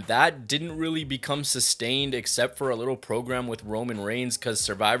ring, and that didn't really become sustained except for a little program with Roman Reigns because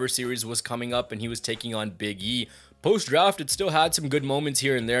Survivor Series was coming up and he was taking on Big E. Post-draft, it still had some good moments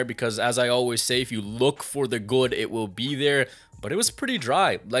here and there because, as I always say, if you look for the good, it will be there. But it was pretty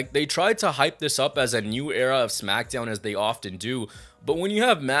dry. Like, they tried to hype this up as a new era of SmackDown, as they often do. But when you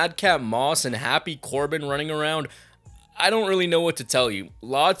have Madcap Moss and Happy Corbin running around, I don't really know what to tell you.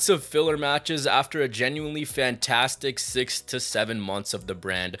 Lots of filler matches after a genuinely fantastic 6 to 7 months of the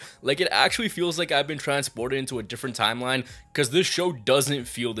brand. Like, it actually feels like I've been transported into a different timeline because this show doesn't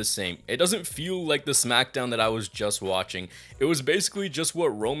feel the same. It doesn't feel like the SmackDown that I was just watching. It was basically just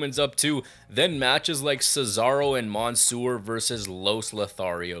what Roman's up to, then matches like Cesaro and Mansoor versus Los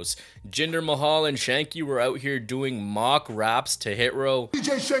Lotharios. Jinder Mahal and Shanky were out here doing mock raps to Hit Row.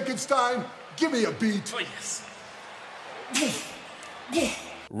 DJ Shankenstein, give me a beat. Oh, yes.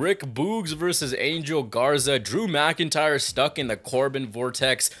 Rick Boogs versus Angel Garza, Drew McIntyre stuck in the Corbin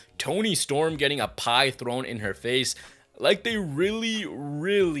vortex, Toni Storm getting a pie thrown in her face. Like, they really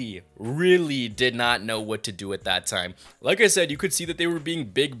did not know what to do at that time. Like I said, you could see that they were being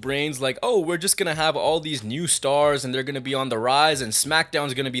big brains, like, oh, we're just gonna have all these new stars and they're gonna be on the rise and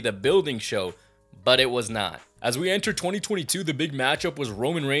SmackDown's gonna be the building show. But it was not. As we enter 2022, the big matchup was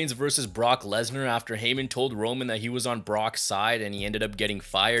Roman Reigns versus Brock Lesnar after Heyman told Roman that he was on Brock's side and he ended up getting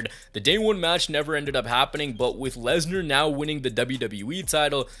fired. The day one match never ended up happening, but with Lesnar now winning the WWE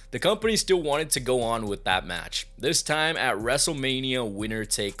title, the company still wanted to go on with that match. This time at WrestleMania, winner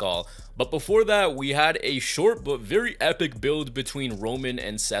take all. But before that, we had a short but very epic build between Roman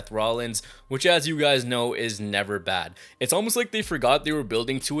and Seth Rollins, which, as you guys know, is never bad. It's almost like they forgot they were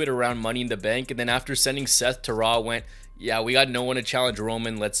building to it around Money in the Bank, and then after sending Seth to Raw went, yeah, we got no one to challenge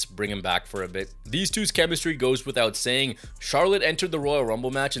Roman, let's bring him back for a bit. These two's chemistry goes without saying. Charlotte entered the Royal Rumble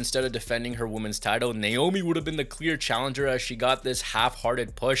match instead of defending her women's title. Naomi would have been the clear challenger as she got this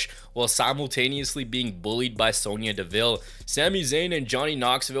half-hearted push while simultaneously being bullied by Sonya Deville. Sami Zayn and Johnny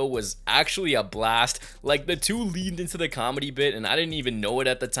Knoxville was actually a blast. Like, the two leaned into the comedy bit and I didn't even know it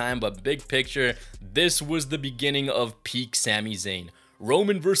at the time, but big picture, this was the beginning of peak Sami Zayn.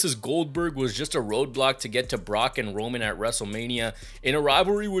 Roman versus Goldberg was just a roadblock to get to Brock and Roman at WrestleMania in a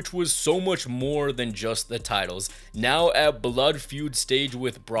rivalry which was so much more than just the titles. Now at Blood Feud stage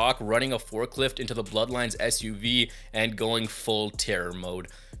with Brock running a forklift into the Bloodlines SUV and going full terror mode.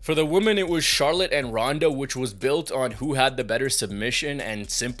 For the women, it was Charlotte and Ronda, which was built on who had the better submission and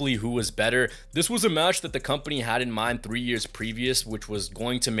simply who was better. This was a match that the company had in mind 3 years previous, which was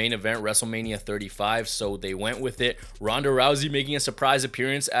going to main event WrestleMania 35, so they went with it. Ronda Rousey making a surprise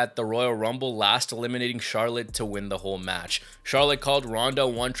appearance at the Royal Rumble, last eliminating Charlotte to win the whole match. Charlotte called Ronda a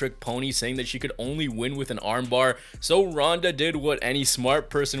one-trick pony, saying that she could only win with an armbar, so Ronda did what any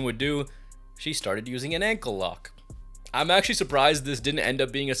smart person would do. She started using an ankle lock. I'm actually surprised this didn't end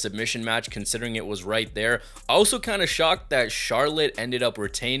up being a submission match considering it was right there. Also kind of shocked that Charlotte ended up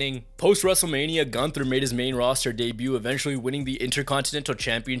retaining. Post WrestleMania, Gunther made his main roster debut, eventually winning the Intercontinental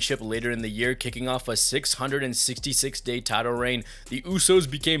Championship later in the year, kicking off a 666-day title reign. The Usos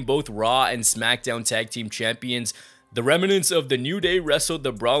became both Raw and SmackDown Tag Team Champions. The remnants of the New Day wrestled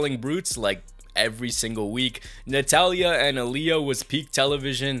the Brawling Brutes like every single week. Natalya and Aaliyah was peak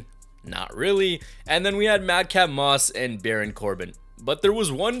television. Not really. And then we had Madcap Moss and Baron Corbin. But there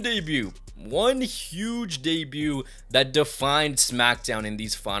was one debut, one huge debut that defined SmackDown in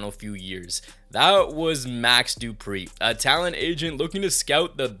these final few years. That was Max Dupree, a talent agent looking to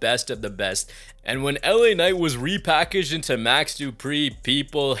scout the best of the best. And when LA Knight was repackaged into Max Dupree,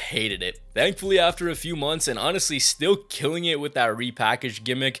 people hated it. Thankfully, after a few months and honestly still killing it with that repackaged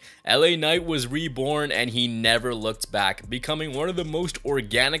gimmick, LA Knight was reborn and he never looked back, becoming one of the most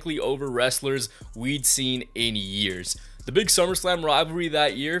organically over wrestlers we'd seen in years. The big SummerSlam rivalry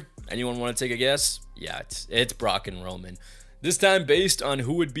that year, anyone want to take a guess? Yeah, it's Brock and Roman. This time based on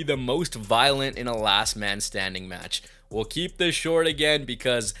who would be the most violent in a last man standing match. We'll keep this short again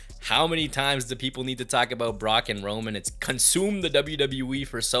because how many times do people need to talk about Brock and Roman? It's consumed the WWE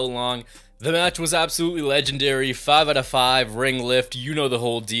for so long. The match was absolutely legendary. 5 out of 5, ring lift, you know the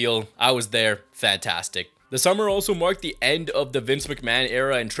whole deal. I was there, fantastic. The summer also marked the end of the Vince McMahon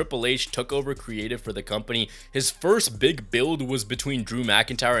era and Triple H took over creative for the company. His first big build was between Drew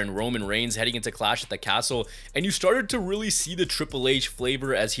McIntyre and Roman Reigns heading into Clash at the Castle, and you started to really see the Triple H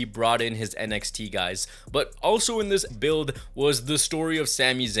flavor as he brought in his NXT guys. But also in this build was the story of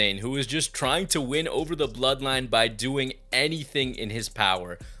Sami Zayn, who was just trying to win over the bloodline by doing anything in his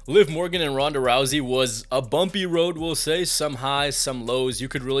power. Liv Morgan and Ronda Rousey was a bumpy road, we'll say, some highs, some lows. You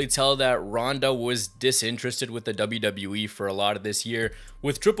could really tell that Ronda was disinterested with the WWE for a lot of this year.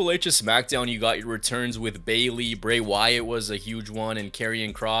 With Triple H's SmackDown, you got your returns with Bayley, Bray Wyatt was a huge one, and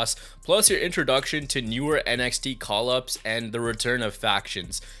Karrion Kross, plus your introduction to newer NXT call-ups and the return of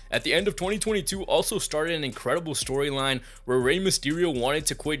factions. At the end of 2022 also started an incredible storyline where Rey Mysterio wanted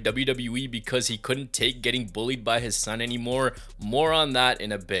to quit WWE because he couldn't take getting bullied by his son anymore. More on that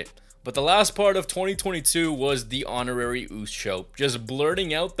in a bit. But the last part of 2022 was the Honorary Uce show, just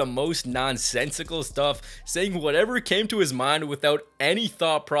blurting out the most nonsensical stuff, saying whatever came to his mind without any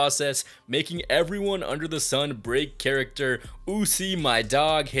thought process, making everyone under the sun break character. Uce, my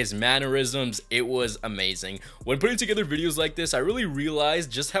dog, his mannerisms, it was amazing. When putting together videos like this, I really realized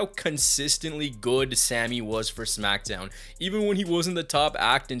just how consistently good Sami was for SmackDown. Even when he wasn't the top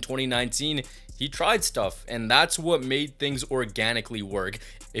act in 2019, he tried stuff, and that's what made things organically work.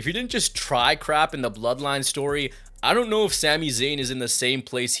 If he didn't just try crap in the Bloodline story, I don't know if Sami Zayn is in the same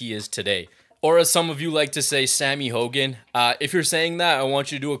place he is today. Or as some of you like to say, Sammy Hogan. If you're saying that, I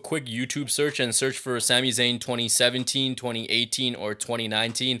want you to do a quick YouTube search and search for Sami Zayn 2017, 2018, or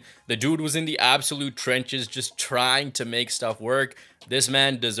 2019. The dude was in the absolute trenches just trying to make stuff work. This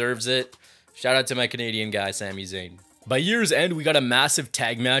man deserves it. Shout out to my Canadian guy, Sami Zayn. By year's end, we got a massive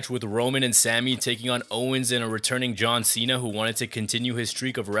tag match with Roman and Sami taking on Owens and a returning John Cena who wanted to continue his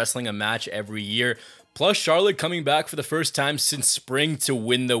streak of wrestling a match every year. Plus Charlotte coming back for the first time since spring to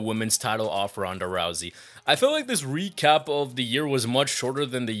win the women's title off Ronda Rousey. I feel like this recap of the year was much shorter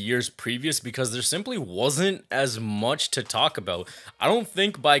than the years previous because there simply wasn't as much to talk about. I don't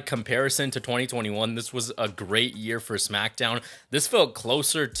think by comparison to 2021, this was a great year for SmackDown. This felt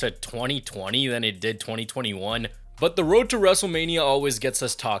closer to 2020 than it did 2021. But the road to WrestleMania always gets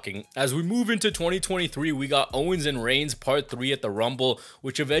us talking. As we move into 2023, we got Owens and Reigns Part 3 at the Rumble,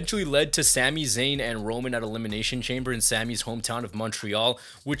 which eventually led to Sami Zayn and Roman at Elimination Chamber in Sami's hometown of Montreal,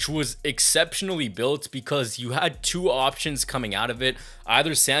 which was exceptionally built because you had two options coming out of it.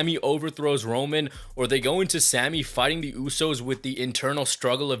 Either Sami overthrows Roman, or they go into Sami fighting the Usos with the internal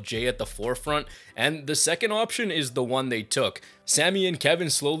struggle of Jay at the forefront, and the second option is the one they took. Sami and Kevin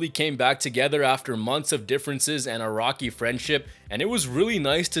slowly came back together after months of differences and a rocky friendship, and it was really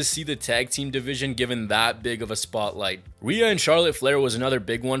nice to see the tag team division given that big of a spotlight. Rhea and Charlotte Flair was another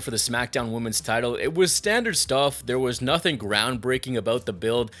big one for the SmackDown Women's title. It was standard stuff, there was nothing groundbreaking about the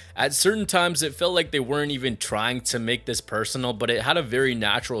build. At certain times it felt like they weren't even trying to make this personal, but it had a very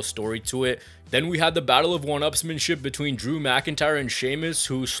natural story to it. Then we had the battle of one-upsmanship between Drew McIntyre and Sheamus,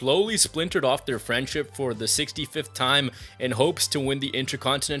 who slowly splintered off their friendship for the 65th time in hopes to win the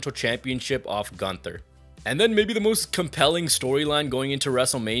Intercontinental Championship off Gunther. And then maybe the most compelling storyline going into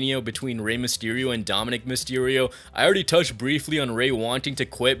WrestleMania between Rey Mysterio and Dominic Mysterio. I already touched briefly on Rey wanting to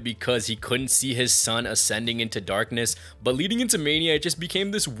quit because he couldn't see his son ascending into darkness, but leading into Mania, it just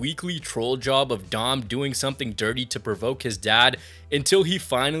became this weekly troll job of Dom doing something dirty to provoke his dad until he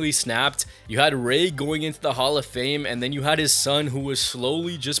finally snapped. You had Rey going into the Hall of Fame, and then you had his son who was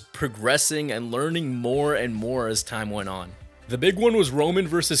slowly just progressing and learning more and more as time went on. The big one was Roman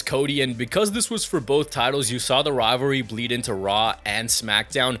versus Cody, and because this was for both titles, you saw the rivalry bleed into Raw and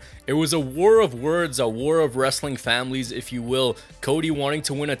SmackDown. It was a war of words, a war of wrestling families, if you will. Cody wanting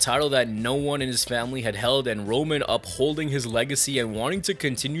to win a title that no one in his family had held, and Roman upholding his legacy and wanting to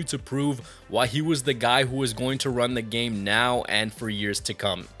continue to prove why he was the guy who was going to run the game now and for years to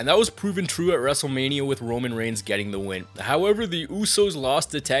come. And that was proven true at WrestleMania with Roman Reigns getting the win. However, the Usos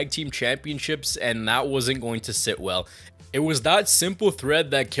lost the tag team championships, and that wasn't going to sit well. It was that simple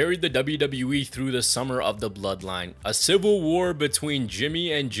thread that carried the WWE through the summer of the Bloodline. A civil war between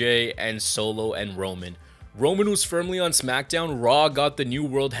Jimmy and Jay and Solo and Roman. Roman was firmly on SmackDown. Raw got the new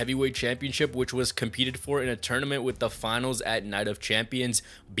World Heavyweight Championship, which was competed for in a tournament with the finals at Night of Champions.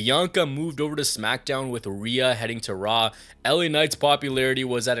 Bianca moved over to SmackDown with Rhea heading to Raw. LA Knight's popularity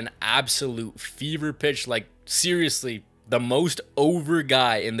was at an absolute fever pitch, like seriously, the most over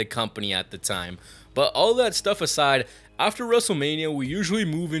guy in the company at the time. But all that stuff aside, after WrestleMania, we usually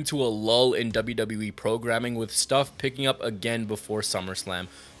move into a lull in WWE programming with stuff picking up again before SummerSlam.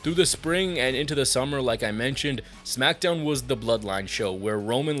 Through the spring and into the summer, like I mentioned, SmackDown was the Bloodline show where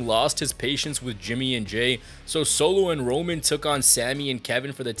Roman lost his patience with Jimmy and Jay, so Solo and Roman took on Sami and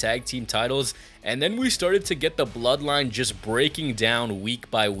Kevin for the tag team titles, and then we started to get the Bloodline just breaking down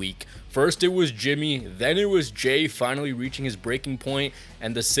week by week. First it was Jimmy, then it was Jay finally reaching his breaking point,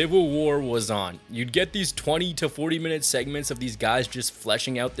 and the Civil War was on. You'd get these 20 to 40 minute segments of these guys just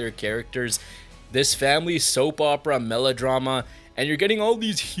fleshing out their characters, this family soap opera melodrama, and you're getting all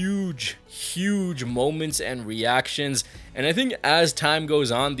these huge moments and reactions, and I think as time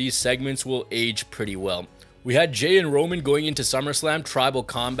goes on, these segments will age pretty well. We had Jay and Roman going into SummerSlam tribal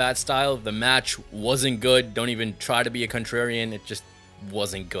combat style. The match wasn't good. Don't even try to be a contrarian. It just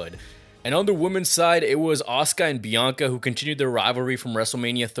wasn't good. And on the women's side, it was Asuka and Bianca who continued their rivalry from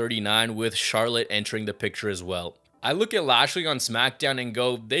WrestleMania 39 with Charlotte entering the picture as well. I look at Lashley on SmackDown and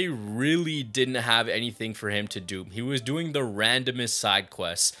go, they really didn't have anything for him to do. He was doing the randomest side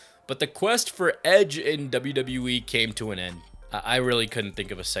quests. But the quest for Edge in WWE came to an end. I really couldn't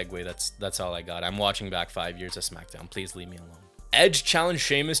think of a segue. That's all I got. I'm watching back 5 years of SmackDown. Please leave me alone. Edge challenged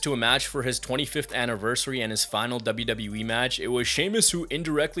Sheamus to a match for his 25th anniversary and his final WWE match. It was Sheamus who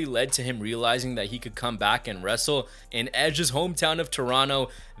indirectly led to him realizing that he could come back and wrestle in Edge's hometown of Toronto.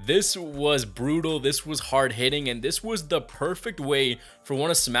 This was brutal, this was hard-hitting, and this was the perfect way for one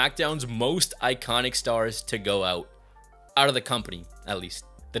of SmackDown's most iconic stars to go out of the company, at least.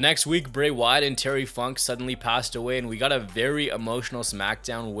 The next week, Bray Wyatt and Terry Funk suddenly passed away, and we got a very emotional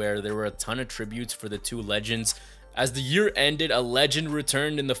SmackDown where there were a ton of tributes for the two legends. As the year ended, a legend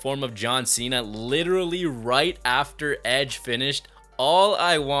returned in the form of John Cena, literally right after Edge finished. All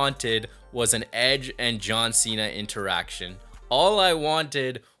I wanted was an Edge and John Cena interaction. All I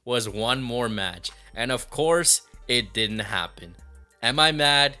wanted was one more match. And of course, it didn't happen. Am I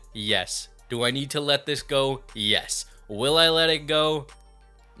mad? Yes. Do I need to let this go? Yes. Will I let it go?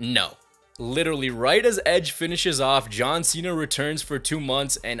 No. Literally, right as Edge finishes off, John Cena returns for 2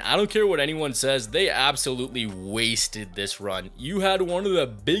 months, and I don't care what anyone says, they absolutely wasted this run. You had one of the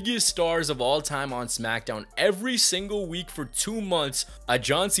biggest stars of all time on SmackDown every single week for 2 months. A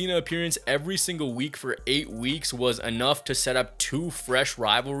John Cena appearance every single week for 8 weeks was enough to set up 2 fresh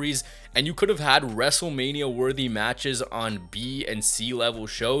rivalries, and you could have had WrestleMania-worthy matches on B and C level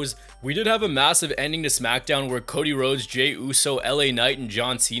shows. We did have a massive ending to SmackDown where Cody Rhodes, Jey Uso, LA Knight, and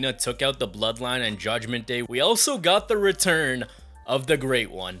John Cena took out the Bloodline and Judgment Day. We also got the return of the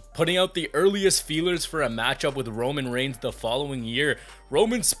Great One, putting out the earliest feelers for a matchup with Roman Reigns the following year.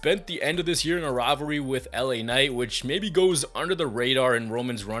 Roman spent the end of this year in a rivalry with LA Knight, which maybe goes under the radar in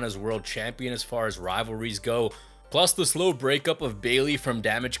Roman's run as world champion as far as rivalries go. Plus the slow breakup of Bayley from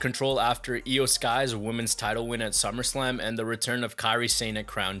Damage Control after Io Sky's women's title win at SummerSlam, and the return of Kairi Sane at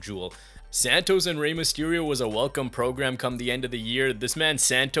Crown Jewel. Santos and Rey Mysterio was a welcome program come the end of the year. This man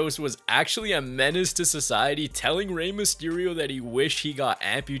Santos was actually a menace to society, telling Rey Mysterio that he wished he got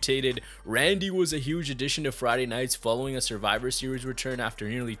amputated. Randy was a huge addition to Friday nights following a Survivor Series return after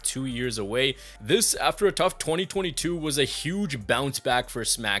nearly 2 years away. This, after a tough 2022, was a huge bounce back for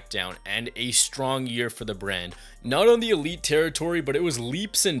SmackDown and a strong year for the brand. Not on the elite territory, but it was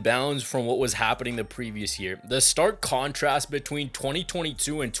leaps and bounds from what was happening the previous year. The stark contrast between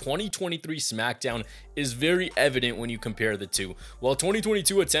 2022 and 2023 2023 SmackDown is very evident when you compare the two. While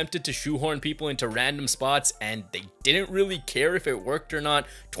 2022 attempted to shoehorn people into random spots and they didn't really care if it worked or not,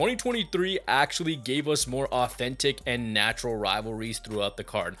 2023 actually gave us more authentic and natural rivalries throughout the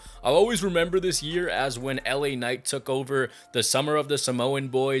card. I'll always remember this year as when LA Knight took over the Summer of the Samoan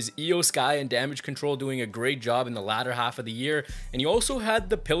Boys, Io Sky and Damage Control doing a great job in the latter half of the year, and you also had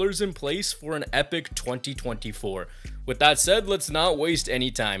the pillars in place for an epic 2024. With that said, let's not waste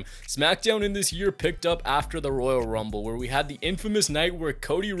any time. SmackDown in this year picked up after the Royal Rumble, where we had the infamous night where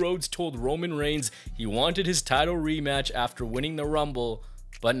Cody Rhodes told Roman Reigns he wanted his title rematch after winning the Rumble,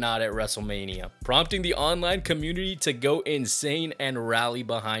 but not at WrestleMania, prompting the online community to go insane and rally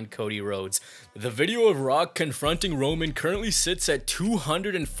behind Cody Rhodes. The video of Rock confronting Roman currently sits at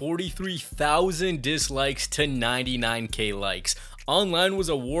 243,000 dislikes to 99k likes. Online was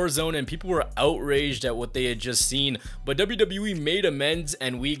a war zone and people were outraged at what they had just seen, but WWE made amends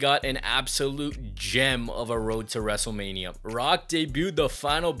and we got an absolute gem of a road to WrestleMania. Rock debuted the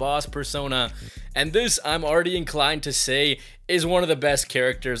final boss persona, and this, I'm already inclined to say, is one of the best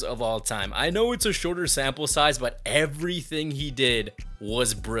characters of all time. I know it's a shorter sample size, but everything he did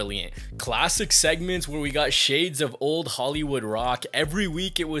was brilliant. Classic segments where we got shades of old Hollywood Rock. Every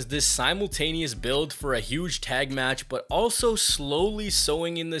week it was this simultaneous build for a huge tag match, but also slowly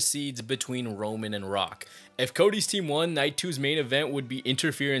sowing in the seeds between Roman and Rock. If Cody's team won, Night 2's main event would be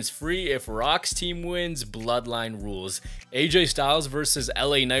interference free. If Rock's team wins, bloodline rules. AJ Styles versus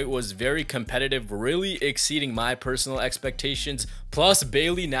LA Knight was very competitive, really exceeding my personal expectations. Plus,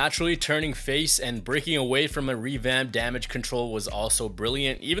 Bayley naturally turning face and breaking away from a revamped Damage Control was also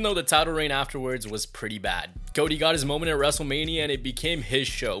brilliant, even though the title reign afterwards was pretty bad. Cody got his moment at WrestleMania and it became his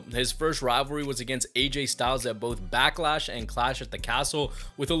show. His first rivalry was against AJ Styles at both Backlash and Clash at the Castle,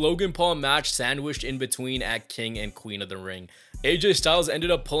 with a Logan Paul match sandwiched in between at King and Queen of the Ring. AJ Styles ended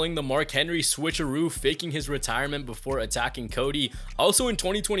up pulling the Mark Henry switcheroo, faking his retirement before attacking Cody. Also in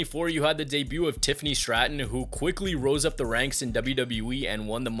 2024, you had the debut of Tiffany Stratton, who quickly rose up the ranks in WWE and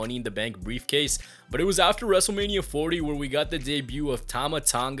won the Money in the Bank briefcase. But it was after WrestleMania 40 where we got the debut of Tama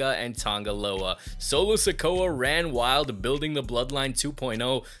Tonga and Tonga Loa. Solo Sikoa ran wild, building the Bloodline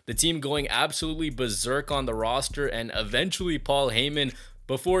 2.0, the team going absolutely berserk on the roster, and eventually Paul Heyman,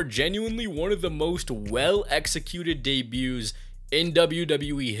 before genuinely one of the most well-executed debuts in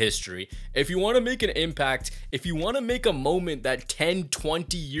WWE history. If you want to make an impact, if you want to make a moment that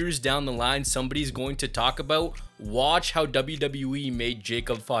 10-20 years down the line somebody's going to talk about, watch how WWE made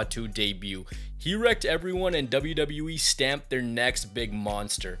Jacob Fatu debut. He wrecked everyone and WWE stamped their next big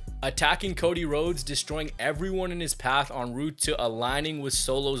monster. Attacking Cody Rhodes, destroying everyone in his path en route to aligning with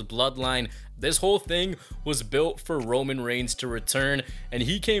Solo's bloodline. This whole thing was built for Roman Reigns to return, and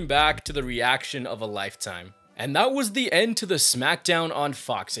he came back to the reaction of a lifetime. And that was the end to the Smackdown on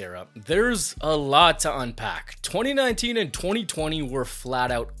Fox era. There's a lot to unpack. 2019 and 2020 were flat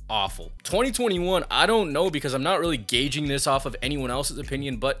out awful. 2021, I don't know because I'm not really gauging this off of anyone else's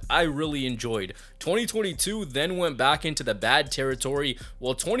opinion, but I really enjoyed. 2022 then went back into the bad territory,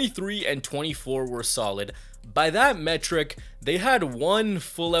 while 23 and 24 were solid. By that metric, they had one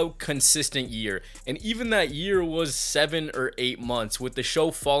full-out consistent year, and even that year was 7 or 8 months, with the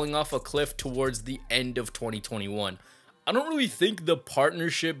show falling off a cliff towards the end of 2021. I don't really think the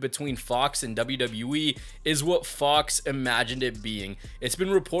partnership between Fox and WWE is what Fox imagined it being. It's been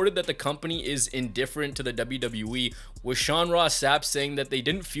reported that the company is indifferent to the WWE, with Sean Ross Sapp saying that they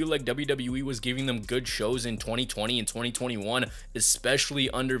didn't feel like WWE was giving them good shows in 2020 and 2021, especially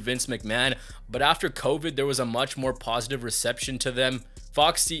under Vince McMahon, but after COVID there was a much more positive reception to them.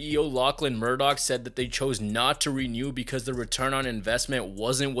 Fox CEO Lachlan Murdoch said that they chose not to renew because the return on investment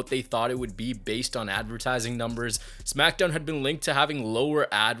wasn't what they thought it would be based on advertising numbers. SmackDown had been linked to having lower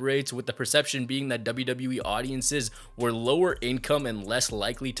ad rates, with the perception being that WWE audiences were lower income and less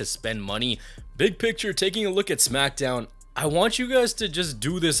likely to spend money. Big picture, taking a look at SmackDown, I want you guys to just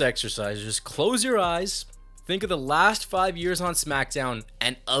do this exercise. Just close your eyes, think of the last 5 years on SmackDown,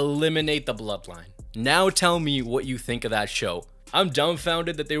 and eliminate the bloodline. Now tell me what you think of that show. I'm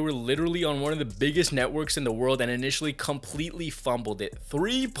dumbfounded that they were literally on one of the biggest networks in the world and initially completely fumbled it.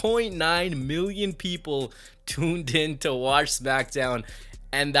 3.9 million people tuned in to watch SmackDown,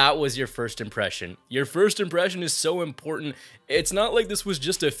 and that was your first impression. Your first impression is so important. It's not like this was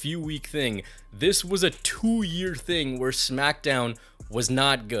just a few week thing. This was a 2-year thing where SmackDown was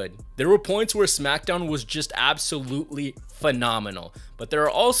not good. There were points where SmackDown was just absolutely phenomenal, but there are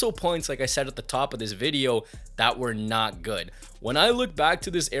also points, like I said at the top of this video, that were not good. When I look back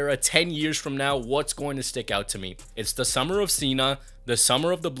to this era 10 years from now, what's going to stick out to me? It's the summer of Cena, the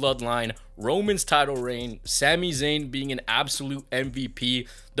summer of the Bloodline, Roman's title reign, Sami Zayn being an absolute MVP,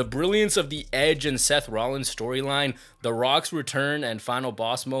 the brilliance of the Edge and Seth Rollins storyline, The Rock's return and final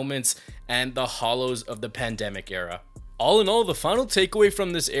boss moments, and the hollows of the pandemic era. All in all, the final takeaway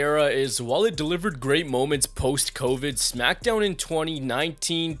from this era is while it delivered great moments post-COVID, SmackDown in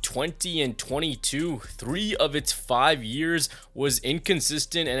 2019, 20, and 22, 3 of its 5 years, was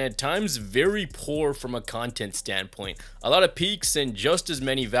inconsistent and at times very poor from a content standpoint. A lot of peaks and just as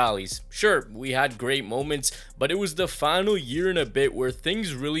many valleys. Sure, we had great moments, but it was the final year and a bit where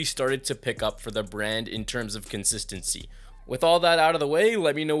things really started to pick up for the brand in terms of consistency. With all that out of the way,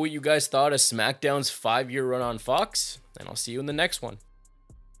 let me know what you guys thought of SmackDown's 5-year run on Fox, and I'll see you in the next one.